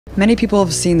Many people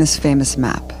have seen this famous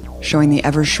map, showing the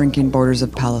ever-shrinking borders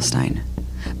of Palestine.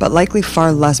 But likely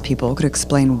far less people could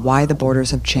explain why the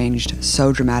borders have changed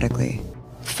so dramatically.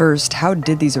 First, how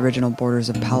did these original borders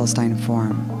of Palestine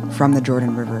form, from the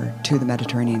Jordan River to the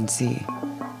Mediterranean Sea?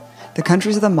 The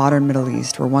countries of the modern Middle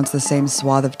East were once the same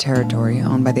swath of territory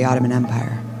owned by the Ottoman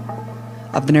Empire.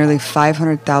 Of the nearly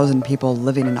 500,000 people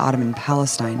living in Ottoman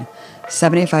Palestine,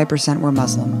 75% were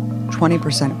Muslim,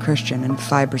 20% Christian, and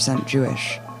 5%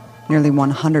 Jewish. Nearly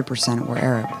 100% were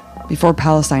Arab. Before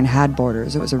Palestine had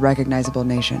borders, it was a recognizable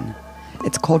nation.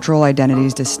 Its cultural identity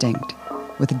is distinct,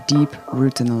 with deep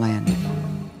roots in the land.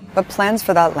 But plans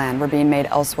for that land were being made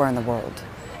elsewhere in the world.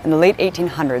 In the late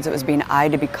 1800s, it was being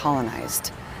eyed to be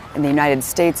colonized. In the United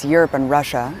States, Europe, and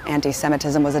Russia,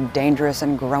 anti-Semitism was a dangerous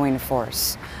and growing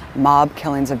force. Mob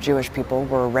killings of Jewish people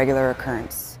were a regular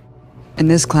occurrence. In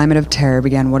this climate of terror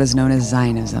began what is known as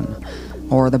Zionism,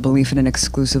 or the belief in an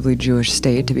exclusively Jewish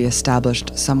state to be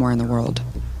established somewhere in the world.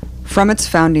 From its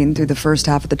founding through the first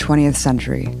half of the 20th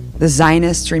century, the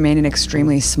Zionists remained an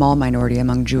extremely small minority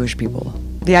among Jewish people.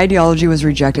 The ideology was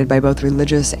rejected by both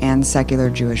religious and secular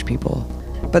Jewish people.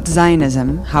 But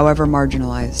Zionism, however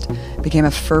marginalized, became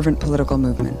a fervent political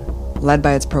movement, led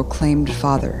by its proclaimed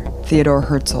father, Theodor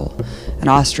Herzl, an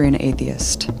Austrian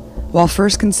atheist. While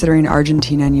first considering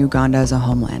Argentina and Uganda as a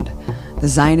homeland, the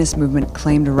Zionist movement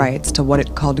claimed rights to what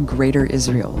it called Greater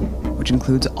Israel, which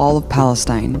includes all of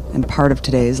Palestine and part of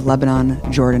today's Lebanon,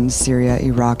 Jordan, Syria,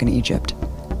 Iraq, and Egypt.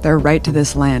 Their right to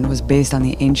this land was based on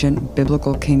the ancient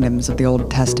biblical kingdoms of the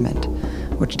Old Testament,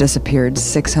 which disappeared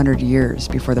 600 years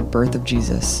before the birth of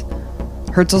Jesus.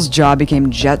 Herzl's job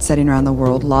became jet-setting around the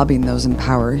world, lobbying those in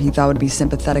power he thought would be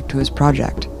sympathetic to his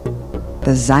project.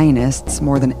 The Zionists,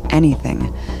 more than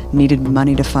anything, needed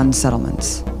money to fund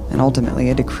settlements, and ultimately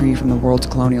a decree from the world's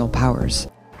colonial powers.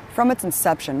 From its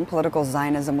inception, political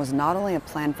Zionism was not only a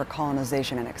plan for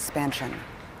colonization and expansion,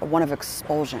 but one of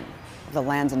expulsion of the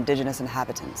land's indigenous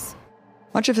inhabitants.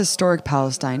 Much of historic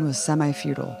Palestine was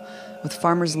semi-feudal, with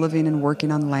farmers living and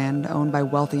working on land owned by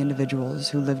wealthy individuals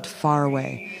who lived far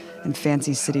away in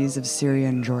fancy cities of Syria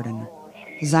and Jordan.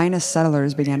 Zionist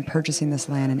settlers began purchasing this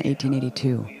land in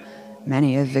 1882.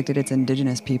 Many evicted its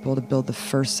indigenous people to build the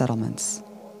first settlements.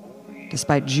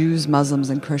 Despite Jews, Muslims,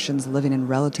 and Christians living in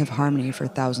relative harmony for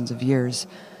thousands of years,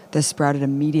 this sprouted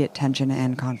immediate tension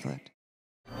and conflict.